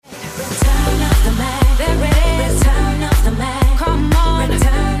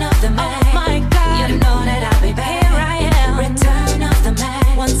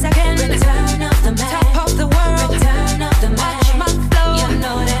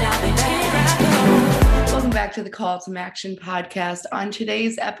back to the Call to Action podcast. On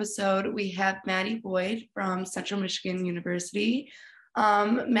today's episode, we have Maddie Boyd from Central Michigan University.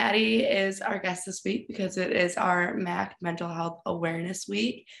 Maddie is our guest this week because it is our MAC Mental Health Awareness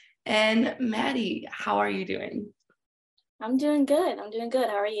Week. And Maddie, how are you doing? I'm doing good.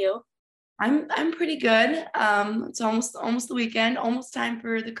 How are you? I'm pretty good. It's almost the weekend, almost time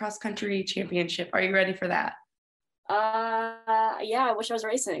for the cross country championship. Are you ready for that? Yeah, I wish I was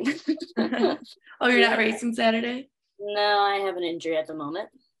racing. Oh, you're not racing Saturday? No, I have an injury at the moment.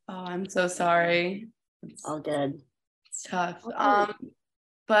 Oh, I'm so sorry. All good. It's tough.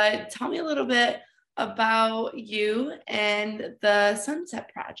 But tell me a little bit about you and the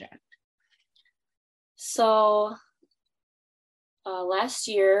Sunset Project. So, last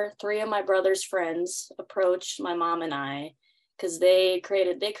year, 3 of my brother's friends approached my mom and I because they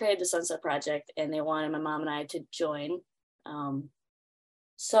created the Sunset Project and they wanted my mom and I to join.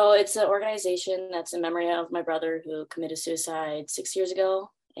 So it's an organization that's in memory of my brother who committed suicide 6 years ago,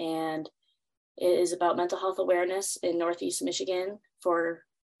 and it is about mental health awareness in Northeast Michigan for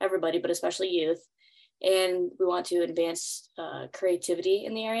everybody, but especially youth. And we want to advance creativity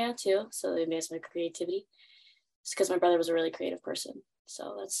in the area too. So they advance my creativity. It's because my brother was a really creative person.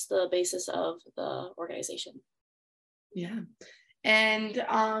 So that's the basis of the organization. Yeah. And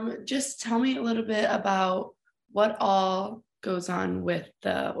just tell me a little bit about what all goes on with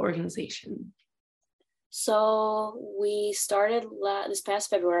the organization. So we started this past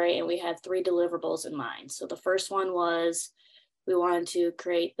February and we had 3 deliverables in mind. So the first one was we wanted to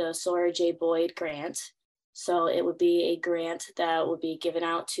create the Sawyer J. Boyd grant. So it would be a grant that would be given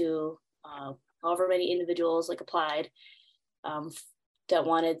out to however many individuals applied that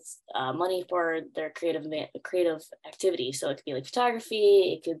wanted money for their creative activity. So it could be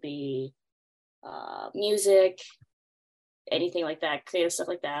photography, it could be music, anything like that, creative stuff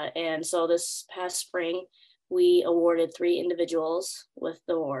like that. And so this past spring, we awarded 3 individuals with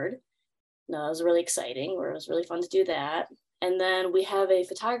the award. That was really exciting. It was really fun to do that. And then we have a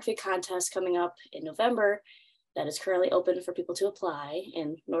photography contest coming up in November that is currently open for people to apply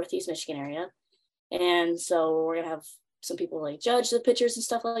in Northeast Michigan area. And so we're going to have some people judge the pictures and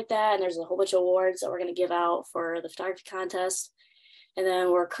stuff like that. And there's a whole bunch of awards that we're going to give out for the photography contest. And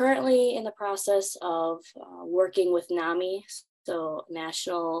then we're currently in the process of working with NAMI, so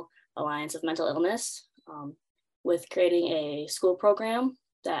National Alliance of Mental Illness, with creating a school program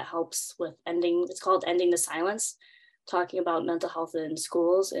that helps with it's called Ending the Silence, talking about mental health in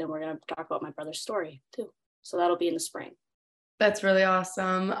schools. And we're going to talk about my brother's story too. So that'll be in the spring. That's really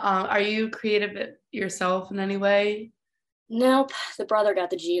awesome. Are you creative yourself in any way? Nope. The brother got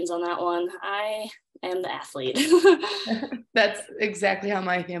the genes on that one. I am the athlete. That's exactly how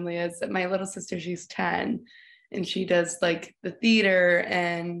my family is. My little sister, she's 10 and she does the theater,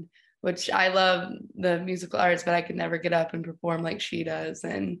 and which I love the musical arts, but I could never get up and perform like she does.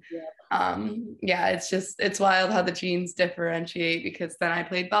 And it's wild how the genes differentiate, because then I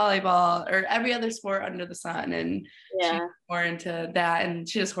played volleyball or every other sport under the sun, and she's more into that, and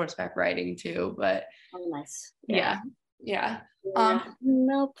she does horseback riding too. But nice.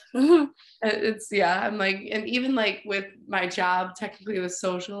 Nope. I'm and even with my job, technically with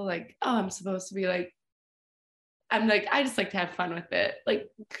social, I'm supposed to be I just like to have fun with it.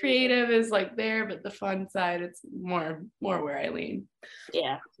 Creative is there, but the fun side, it's more where I lean.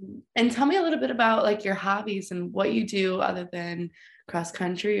 Yeah. And tell me a little bit about your hobbies and what you do other than cross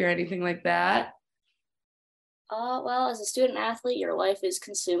country or anything like that. Well, as a student athlete, your life is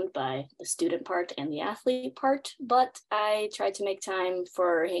consumed by the student part and the athlete part, but I try to make time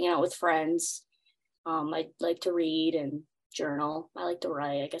for hanging out with friends. I like to read and journal. I like to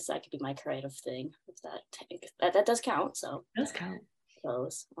write. I guess that could be my creative thing. If that does count. So it does count.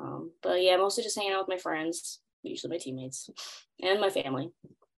 Those. But yeah, mostly just hanging out with my friends, usually my teammates, and my family,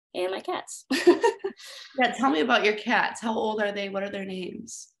 and my cats. Yeah, tell me about your cats. How old are they? What are their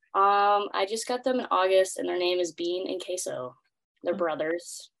names? I just got them in August, and their name is Bean and Queso. They're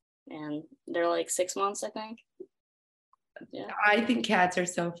brothers, and they're 6 months, I think. Yeah. I think cats are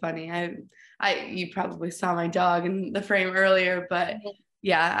so funny. You probably saw my dog in the frame earlier, but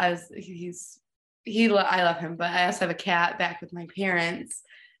yeah, I love him. But I also have a cat back with my parents,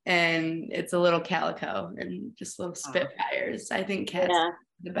 and it's a little calico and just little spitfires. I think cats are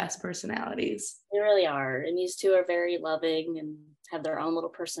the best personalities. They really are, and these 2 are very loving and have their own little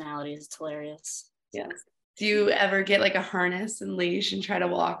personalities. It's hilarious. Yeah. Do you ever get a harness and leash and try to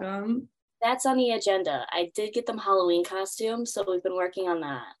walk them? That's on the agenda. I did get them Halloween costumes, so we've been working on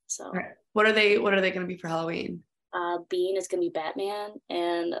that. So right. What are they going to be for Halloween? Bean is going to be Batman,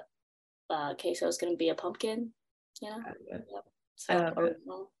 and Queso is going to be a pumpkin. Yep. So, I love it.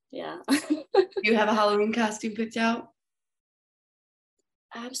 Yeah. you have a Halloween costume picked out?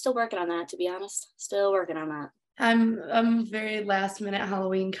 I'm still working on that, to be honest. Still working on that. I'm a very last minute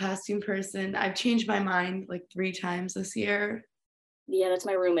Halloween costume person. I've changed my mind like 3 times this year. Yeah, that's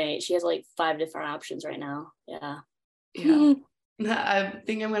my roommate. She has like 5 different options right now. Yeah. Yeah. I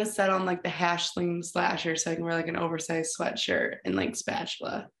think I'm gonna set on like the hashling slasher so I can wear like an oversized sweatshirt and like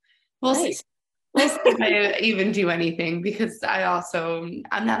spatula. We'll see. Nice. We'll see if I even do anything because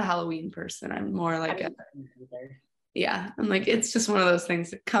I'm not a Halloween person. I'm more like yeah, I'm like it's just one of those things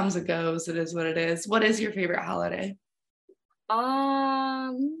that comes and goes. It is what it is. What is your favorite holiday?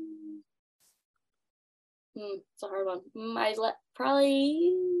 It's a hard one.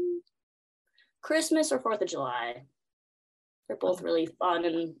 Probably Christmas or 4th of July. They're both really fun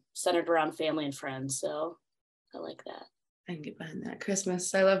and centered around family and friends, so I like that. I can get behind that.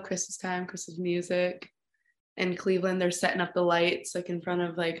 Christmas. I love Christmas time, Christmas music. In Cleveland, they're setting up the lights like in front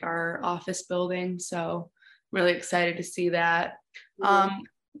of like our office building. So I'm really excited to see that.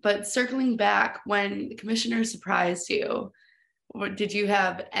 But circling back, when the commissioner surprised you, did you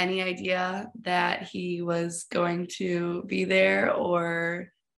have any idea that he was going to be there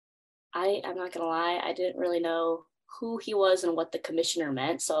or? I'm not gonna lie, I didn't really know who he was and what the commissioner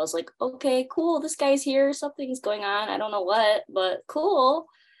meant. So I was like, okay, cool, this guy's here, something's going on. I don't know what, but cool.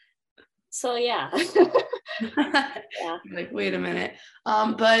 So yeah. Yeah. Like, wait a minute.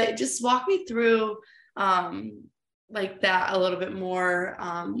 But just walk me through like that a little bit more.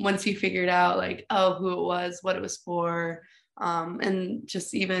 Once you figured out like, oh, who it was, what it was for, and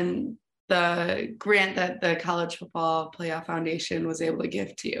just even the grant that the College Football Playoff Foundation was able to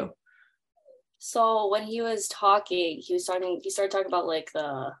give to you. So when he was talking, he started talking about like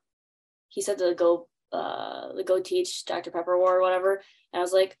he said the Go Teach Dr. Pepper War or whatever. And I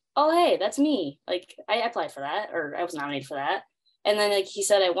was like, oh, hey, that's me. Like I applied for that, or I was nominated for that. And then like he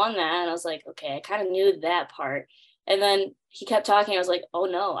said I won that. And I was like, okay, I kind of knew that part. And then he kept talking. I was like, oh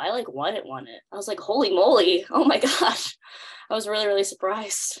no, I like won it. I was like, holy moly. Oh my gosh. I was really, really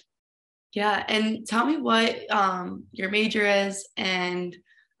surprised. Yeah. And tell me what your major is and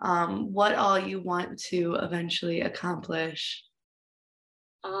what all you want to eventually accomplish.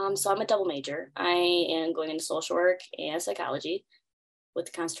 So I'm a double major. I am going into social work and psychology with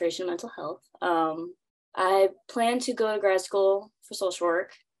the concentration in mental health. I plan to go to grad school for social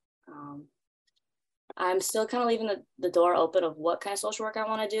work. I'm still kind of leaving the door open of what kind of social work I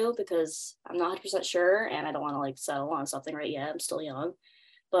want to do because I'm not 100% sure and I don't want to like settle on something right yet. I'm still young,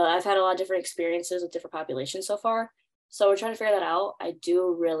 but I've had a lot of different experiences with different populations so far. So we're trying to figure that out. I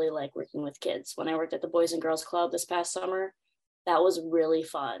do really like working with kids. When I worked at the Boys and Girls Club this past summer, that was really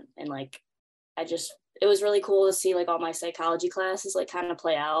fun. And like, it was really cool to see like all my psychology classes like kind of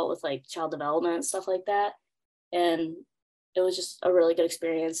play out with like child development and stuff like that. And it was just a really good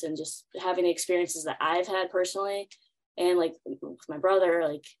experience, and just having the experiences that I've had personally and like with my brother,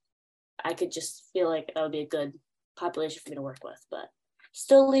 like I could just feel like that would be a good population for me to work with, but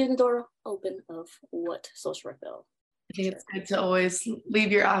still leaving the door open of what social work though. I think it's good to always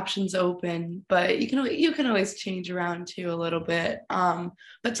leave your options open, but you can always change around too a little bit.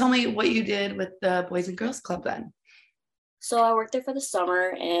 But tell me what you did with the Boys and Girls Club then. So I worked there for the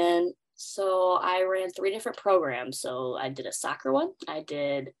summer, and so I ran 3 different programs. So I did a soccer one, I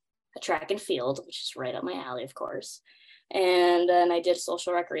did a track and field, which is right up my alley, of course, and then I did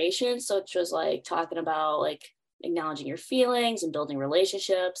social recreation, so which was like talking about like acknowledging your feelings and building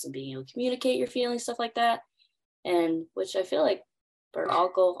relationships and being able to communicate your feelings, stuff like that. And which I feel like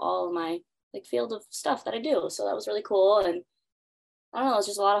all of my like field of stuff that I do. So that was really cool. And I don't know, it was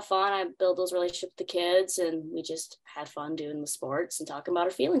just a lot of fun. I built those relationships with the kids, and we just had fun doing the sports and talking about our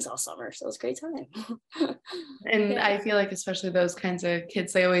feelings all summer. So it was a great time. And yeah. I feel like especially those kinds of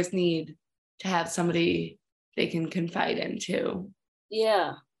kids, they always need to have somebody they can confide in too.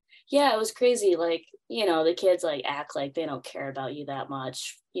 Yeah. Yeah, it was crazy. Like, the kids like act like they don't care about you that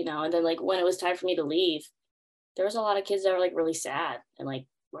much, and then like when it was time for me to leave, there was a lot of kids that were like really sad and like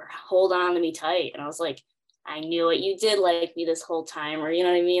were hold on to me tight. And I was like, I knew it. You did like me this whole time, or you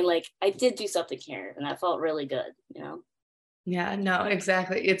know what I mean? Like I did do something here, and that felt really good, Yeah, no,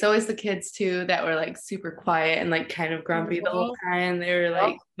 exactly. It's always the kids too that were like super quiet and like kind of grumpy the whole time. They were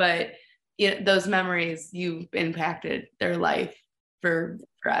like, but those memories, you impacted their life for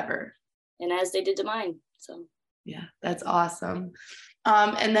forever. And as they did to mine. So yeah, that's awesome.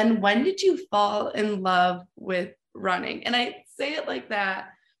 And then when did you fall in love with running? And I say it like that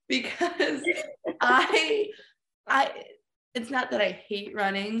because I it's not that I hate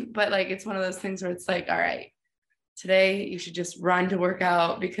running, but like it's one of those things where it's like, all right, today you should just run to work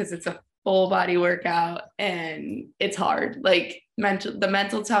out because it's a full body workout and it's hard. Like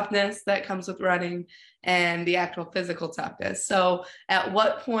mental toughness that comes with running and the actual physical toughness. So at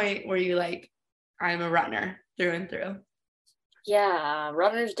what point were you like, I'm a runner through and through? Yeah,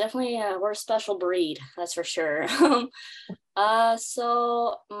 runners definitely, we're a special breed, that's for sure.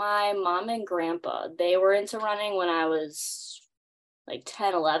 So my mom and grandpa, they were into running when I was like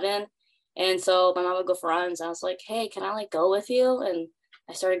 10, 11. And so my mom would go for runs. I was like, hey, can I like go with you? And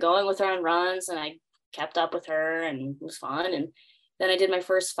I started going with her on runs, and I kept up with her, and it was fun. And then I did my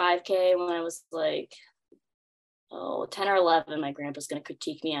first 5K when I was like, 10 or 11. My grandpa's going to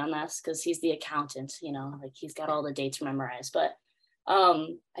critique me on this because he's the accountant, like he's got all the dates memorized. But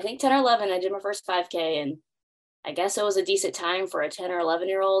I think 10 or 11, I did my first 5K, and I guess it was a decent time for a 10 or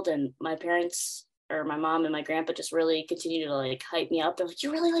 11-year-old. And my parents, or my mom and my grandpa, just really continued to like hype me up. They're like,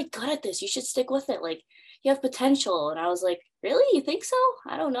 you're really like good at this. You should stick with it. Like, you have potential. And I was like, really? You think so?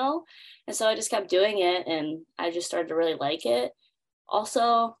 I don't know. And so I just kept doing it, and I just started to really like it.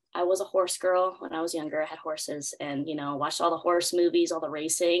 Also, I was a horse girl when I was younger. I had horses, and, watched all the horse movies, all the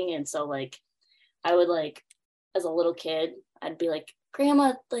racing. And so like, I would like, as a little kid, I'd be like,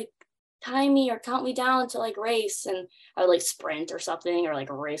 Grandma, like time me or count me down to like race. And I would like sprint or something, or like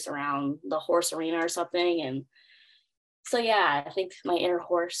race around the horse arena or something. And so, yeah, I think my inner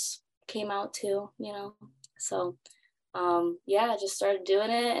horse came out too, So, yeah, I just started doing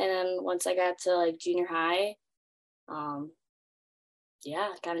it. And then once I got to like junior high, yeah,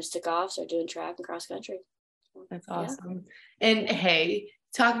 kind of just took off, started doing track and cross country. That's awesome. Yeah. And hey,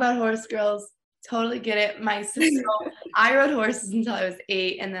 talk about horse girls. Totally get it. My sister, I rode horses until I was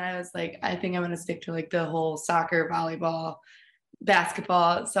 8. And then I was like, I think I'm going to stick to like the whole soccer, volleyball,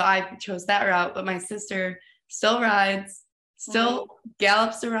 basketball. So I chose that route. But my sister still rides, still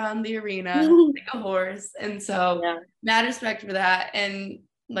gallops around the arena like a horse. And so mad respect for that. And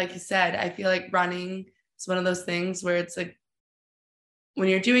like you said, I feel like running is one of those things where it's like, when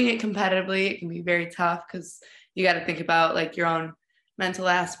you're doing it competitively, it can be very tough because you got to think about like your own mental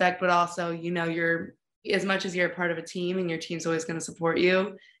aspect, but also, you're, as much as you're a part of a team and your team's always going to support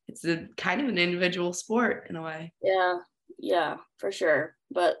you, it's a kind of an individual sport in a way. Yeah, for sure.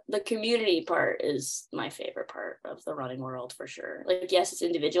 But the community part is my favorite part of the running world, for sure. Like, yes, it's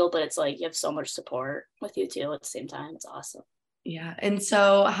individual, but it's like you have so much support with you too at the same time. It's awesome. Yeah. And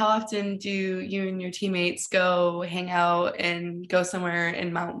so how often do you and your teammates go hang out and go somewhere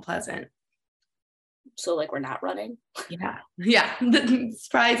in Mount Pleasant? So like, we're not running? Yeah.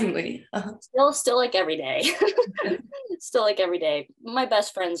 Surprisingly. Still like every day. Still like every day. My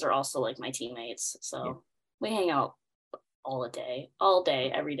best friends are also like my teammates. So we hang out all day,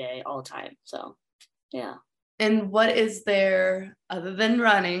 every day, all the time. So yeah. And what is there other than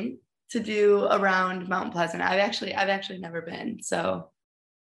running to do around Mount Pleasant? I've actually never been. So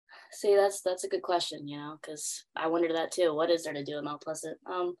see, that's a good question, because I wondered that too. What is there to do in Mount Pleasant?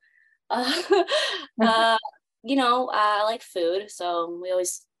 I like food, so we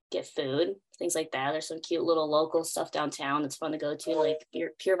always get food, things like that. There's some cute little local stuff downtown that's fun to go to, like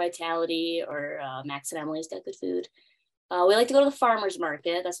Pure Vitality or Max and Emily's got good food. We like to go to the farmers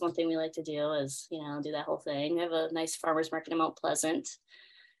market. That's one thing we like to do is, do that whole thing. We have a nice farmers market in Mount Pleasant.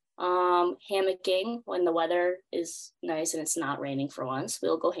 Hammocking when the weather is nice and it's not raining for once.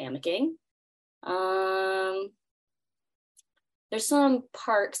 We'll go hammocking. There's some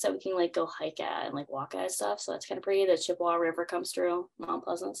parks that we can like go hike at and like walk at and stuff. So that's kind of pretty. The Chippewa River comes through Mount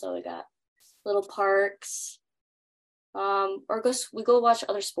Pleasant. So we got little parks. We go watch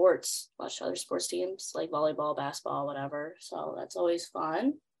other sports teams like volleyball, basketball, whatever. So that's always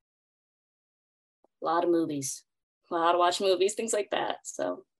fun. A lot of movies, a lot of watch movies, things like that.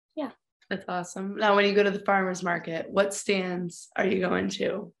 So yeah. That's awesome. Now, when you go to the farmer's market, what stands are you going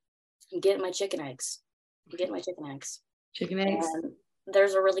to? I'm getting my chicken eggs. Chicken eggs. And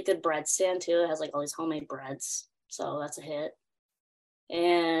there's a really good bread stand too. It has like all these homemade breads. So that's a hit.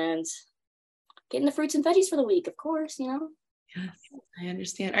 And getting the fruits and veggies for the week, of course, Yes, I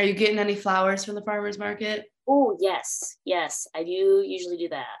understand. Are you getting any flowers from the farmer's market? Oh, yes. I do usually do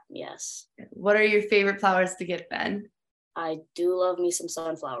that. Yes. What are your favorite flowers to get then? I do love me some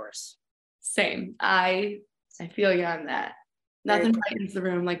sunflowers. Same. I feel you on that. Nothing brightens the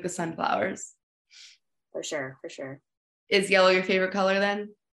room like the sunflowers. For sure. Is yellow your favorite color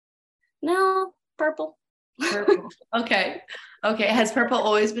then? No, purple. Purple. Okay. Has purple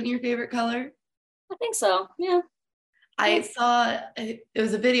always been your favorite color? I think so. Yeah. I saw it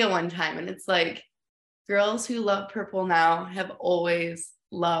was a video one time, and it's like girls who love purple now have always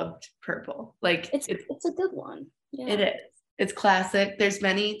loved purple. Like it's a good one. Yeah. It is. It's classic. There's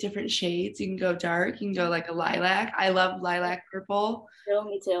many different shades. You can go dark. You can go like a lilac. I love lilac purple.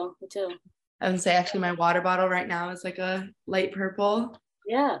 Me too. I would say actually my water bottle right now is like a light purple.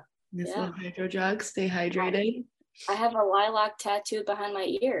 Yeah. This Yeah. little hydro jug, stay hydrated. I have a lilac tattooed behind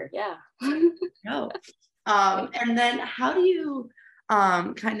my ear. Yeah. No. And then how do you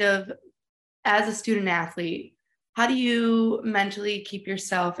kind of, as a student athlete, how do you mentally keep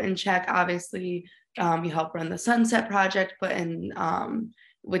yourself in check? Obviously, you help run the Sunset Project, but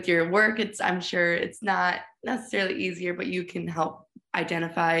with your work, I'm sure it's not necessarily easier, but you can help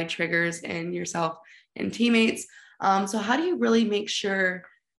identify triggers in yourself and teammates. So how do you really make sure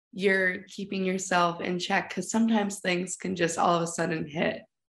you're keeping yourself in check? Because sometimes things can just all of a sudden hit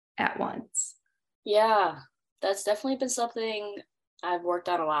at once. Yeah, that's definitely been something I've worked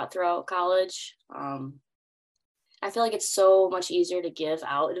on a lot throughout college. I feel like it's so much easier to give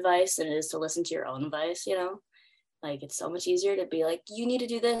out advice than it is to listen to your own advice, you know? Like it's so much easier to be like, you need to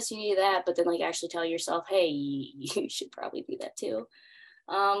do this, you need that, but then like actually tell yourself, hey, you should probably do that too.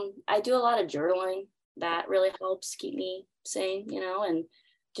 I do a lot of journaling. That really helps keep me sane, you know, and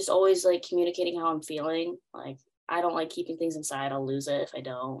just always like communicating how I'm feeling. Like I don't like keeping things inside. I'll lose it if I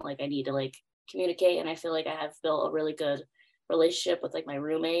don't. Like I need to like communicate, and I feel like I have built a really good relationship with like my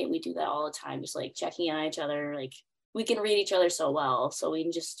roommate. We do that all the time, just like checking on each other. Like we can read each other so well, so we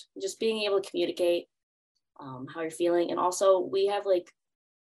can just being able to communicate how you're feeling. And also we have like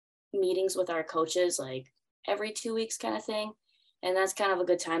meetings with our coaches like every 2 weeks kind of thing, and that's kind of a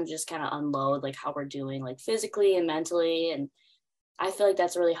good time to just kind of unload like how we're doing like physically and mentally. And I feel like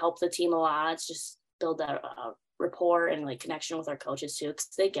that's really helped the team a lot. It's just build that rapport and like connection with our coaches too, because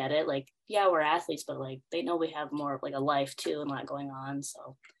they get it. Like, yeah, we're athletes, but like they know we have more of like a life too and a lot going on.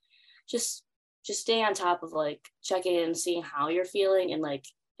 So just stay on top of like checking in and seeing how you're feeling and like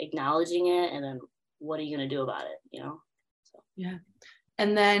acknowledging it, and then what are you going to do about it, you know? So. Yeah.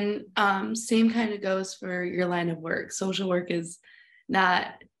 And then same kind of goes for your line of work. Social work is not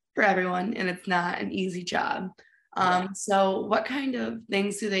for everyone, and it's not an easy job. So what kind of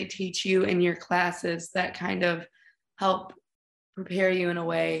things do they teach you in your classes that kind of help prepare you in a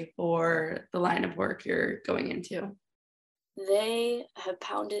way for the line of work you're going into? They have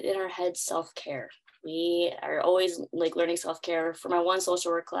pounded in our heads self-care. We are always like learning self-care. For my one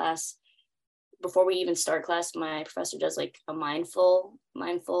social work class, before we even start class, my professor does like a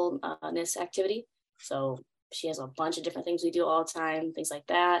mindfulness activity. So she has a bunch of different things we do all the time, things like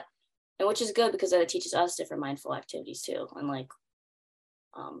that. And which is good because it teaches us different mindful activities too. And like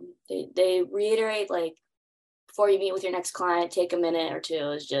they reiterate like before you meet with your next client, take a minute or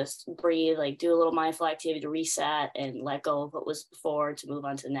two, is just breathe, like do a little mindful activity to reset and let go of what was before to move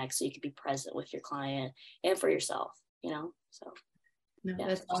on to the next, so you can be present with your client and for yourself, you know? So No, yeah,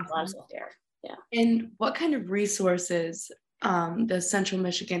 that's just a lot of awesome. self-care. Yeah. And what kind of resources does Central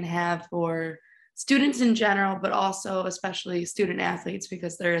Michigan have for students in general, but also especially student athletes,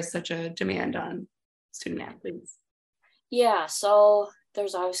 because there is such a demand on student athletes? Yeah, so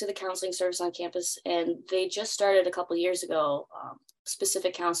there's obviously the counseling service on campus, and they just started a couple years ago,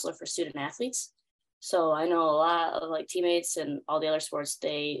 specific counselor for student athletes. So I know a lot of like teammates and all the other sports,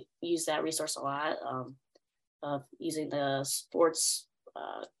 they use that resource a lot, of using the sports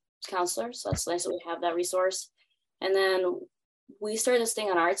counselor. So that's nice that we have that resource. And then we started this thing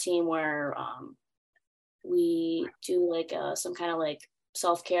on our team where we do like some kind of like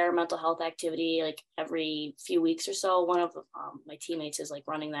self-care mental health activity like every few weeks or so. One of my teammates is like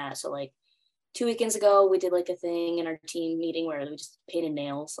running that. So like 2 weekends ago we did like a thing in our team meeting where we just painted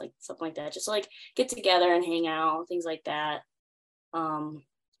nails, like something like that, just to, like get together and hang out, things like that.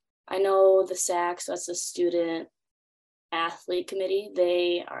 I know the SAC, so that's the student athlete committee,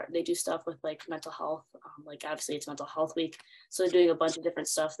 they do stuff with like mental health, like obviously it's mental health week, so they're doing a bunch of different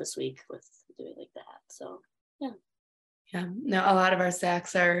stuff this week with doing like that. So Yeah, no, a lot of our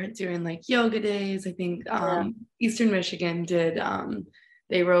SACs are doing like yoga days. I think Eastern Michigan did,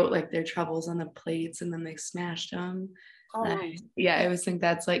 they wrote like their troubles on the plates and then they smashed them. Oh, nice. Yeah, I always think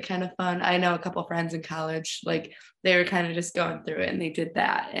that's like kind of fun. I know a couple friends in college, like they were kind of just going through it and they did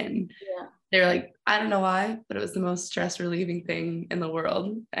that. And they're like, I don't know why, but it was the most stress relieving thing in the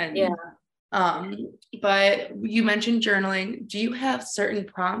world. And but you mentioned journaling. Do you have certain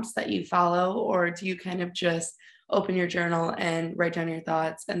prompts that you follow, or do you kind of just open your journal and write down your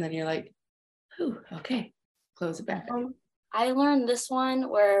thoughts and then you're like, "Ooh, okay, close it back"? I learned this one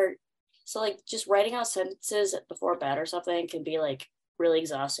where, so like just writing out sentences before bed or something can be like really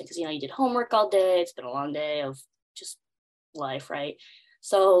exhausting because, you know, you did homework all day. It's been a long day of just life, right?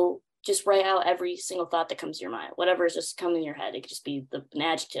 So just write out every single thought that comes to your mind, whatever is just coming in your head. It could just be an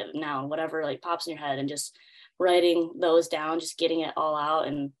adjective, noun, whatever like pops in your head, and just writing those down, just getting it all out.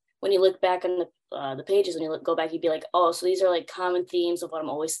 And when you look back on the pages, when you go back, you'd be like, oh, so these are like common themes of what I'm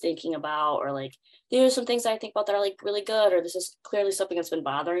always thinking about, or like these are some things I think about that are like really good, or this is clearly something that's been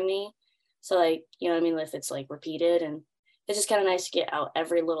bothering me. So like, you know what I mean? If it's like repeated, and it's just kind of nice to get out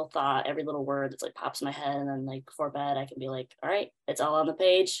every little thought, every little word that's like pops in my head. And then like before bed, I can be like, all right, it's all on the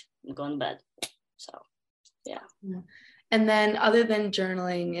page. I'm going to bed. So, yeah. And then other than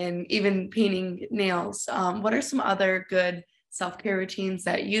journaling and even painting nails, what are some other good self-care routines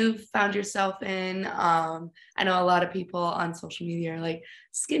that you've found yourself in? I know a lot of people on social media are like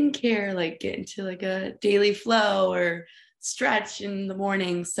skincare, like get into like a daily flow or stretch in the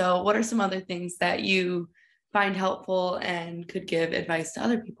morning. So what are some other things that you find helpful and could give advice to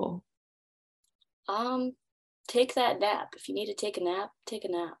other people? Take that nap. If you need to take a nap, take a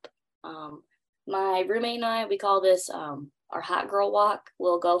nap. My roommate and I, we call this our hot girl walk.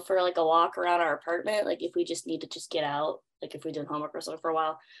 We'll go for like a walk around our apartment. Like if we just need to just get out, like if we're doing homework or something for a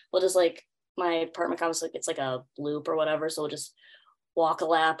while, we'll just like my apartment comes like it's like a loop or whatever. So we'll just walk a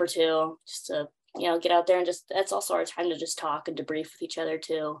lap or two just to, get out there, and just that's also our time to just talk and debrief with each other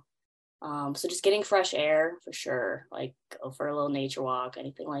too. So just getting fresh air for sure, like go for a little nature walk,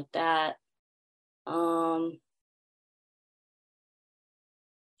 anything like that. Um,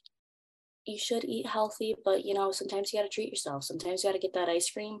 you should eat healthy, but sometimes you got to treat yourself. Sometimes you got to get that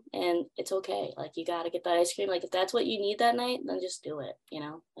ice cream, and it's okay. Like you got to get that ice cream. Like if that's what you need that night, then just do it.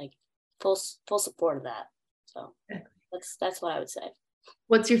 Like full support of that. So that's what I would say.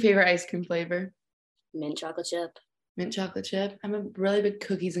 What's your favorite ice cream flavor? Mint chocolate chip. Mint chocolate chip. I'm a really big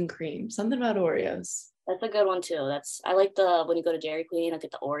cookies and cream. Something about Oreos. That's a good one too. I like the when you go to Dairy Queen, I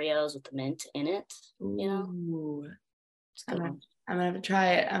get the Oreos with the mint in it. Ooh. It's a good one. I'm gonna have to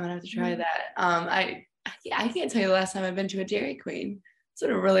try it. I'm gonna have to try that. I can't tell you the last time I've been to a Dairy Queen. It's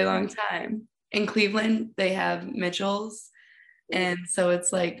been a really long time. In Cleveland, they have Mitchell's, and so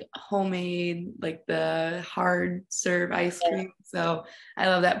it's like homemade, like the hard serve ice cream. So I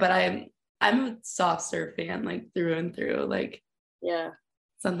love that. But I'm a soft serve fan, like through and through. Like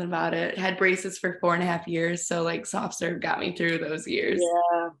something about it. Had braces for 4.5 years, so like soft serve got me through those years.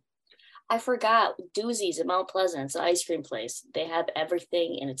 Yeah. I forgot Doozies at Mount Pleasant. It's an ice cream place. They have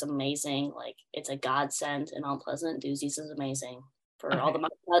everything and it's amazing. Like it's a godsend in Mount Pleasant. Doozies is amazing. For all the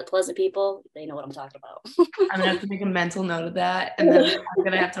Mount Pleasant people, they know what I'm talking about. I'm gonna have to make a mental note of that. And then I'm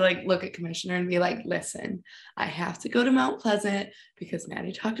gonna have to like look at Commissioner and be like, listen, I have to go to Mount Pleasant because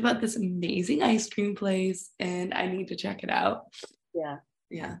Maddie talked about this amazing ice cream place and I need to check it out. Yeah.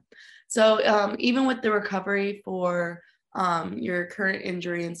 So even with the recovery for your current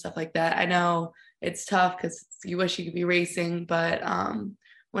injury and stuff like that, I know it's tough because you wish you could be racing, but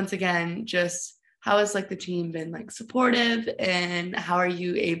once again, just how has like the team been like supportive, and how are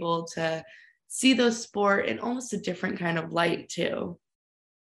you able to see those sport in almost a different kind of light too?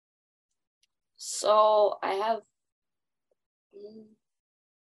 So I have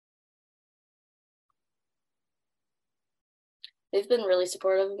they've been really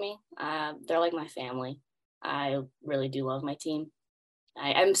supportive of me. They're like my family. I really do love my team.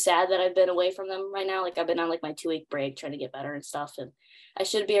 I'm sad that I've been away from them right now. Like I've been on like my 2-week break trying to get better and stuff. And I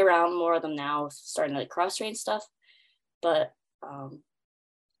should be around more of them now, starting to like cross train stuff. But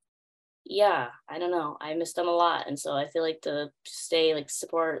yeah, I don't know. I miss them a lot. And so I feel like to stay like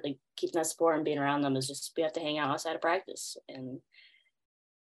support, like keeping that support and being around them is just, we have to hang out outside of practice. And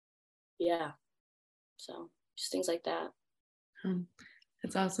yeah, so just things like that.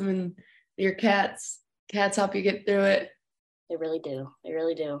 That's awesome. And your cats help you get through it. They really do. They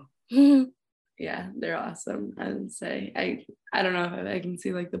really do. Yeah, they're awesome. I would say I don't know if I can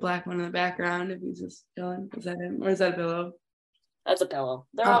see like the black one in the background if he's just chilling. Is that him or is that a pillow? That's a pillow.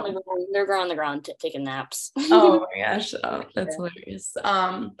 They're on the ground. They're on the ground taking naps. Oh my gosh, that's hilarious.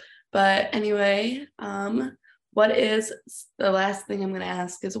 But anyway, what is the last thing I'm going to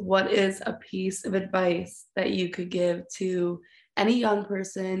ask is what is a piece of advice that you could give to any young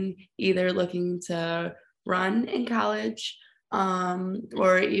person either looking to run in college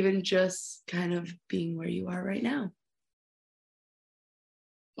or even just kind of being where you are right now?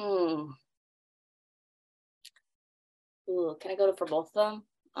 Ooh, can I go for both of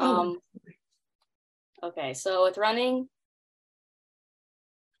them? Okay, so with running,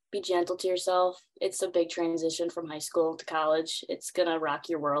 be gentle to yourself. It's a big transition from high school to college. It's gonna rock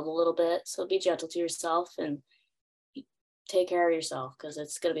your world a little bit. So be gentle to yourself and take care of yourself because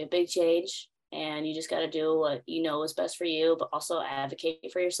it's gonna be a big change. And you just got to do what you know is best for you, but also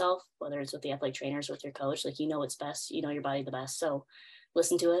advocate for yourself, whether it's with the athletic trainers, with your coach, like, what's best, your body the best. So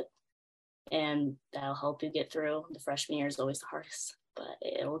listen to it and that'll help you get through. The freshman year is always the hardest, but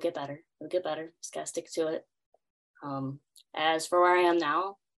it will get better. It'll get better. Just got to stick to it. As for where I am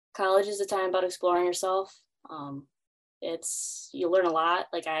now, college is a time about exploring yourself. You learn a lot.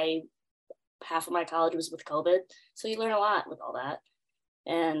 Like half of my college was with COVID, so you learn a lot with all that,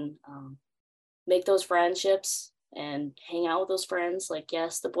 and make those friendships and hang out with those friends. Like,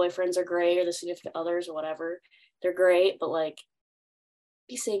 yes, the boyfriends are great, or the significant others or whatever, they're great, but like,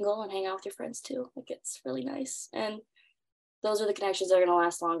 be single and hang out with your friends too. Like, it's really nice, and those are the connections that are going to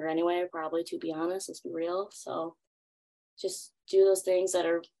last longer anyway, probably, to be honest. Let's be real. So just do those things that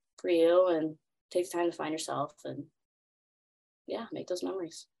are for you and take the time to find yourself, and yeah, make those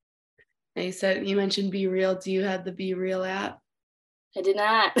memories. You mentioned Be Real. Do you have the Be Real app? I did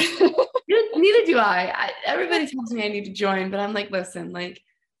not. Neither do I. Everybody tells me I need to join, but I'm like, listen, like,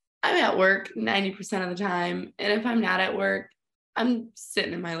 I'm at work 90% of the time, and if I'm not at work, I'm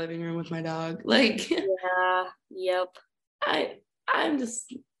sitting in my living room with my dog. Like, yeah, yep. I'm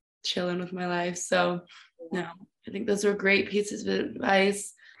just chilling with my life. So no, I think those are great pieces of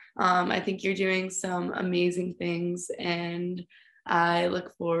advice. I think you're doing some amazing things, and I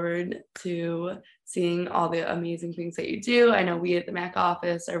look forward to seeing all the amazing things that you do. I know we at the MAC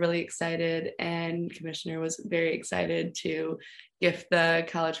office are really excited, and Commissioner was very excited to gift the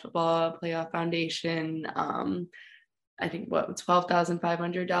College Football Playoff Foundation. I think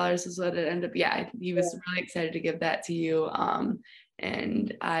 $12,500 is what it ended up. Yeah, he was really excited to give that to you.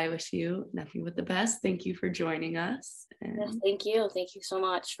 And I wish you nothing but the best. Thank you for joining us. Yes, thank you. Thank you so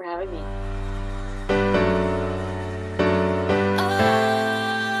much for having me.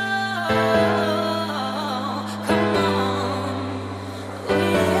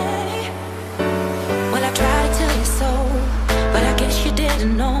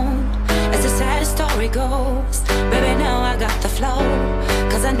 As the sad story goes, baby, now I got the flow,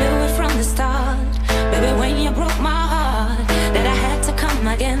 cause I knew it from the start, baby, when you broke my heart, that I had to come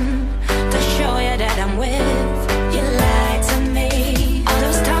again to show you that I'm with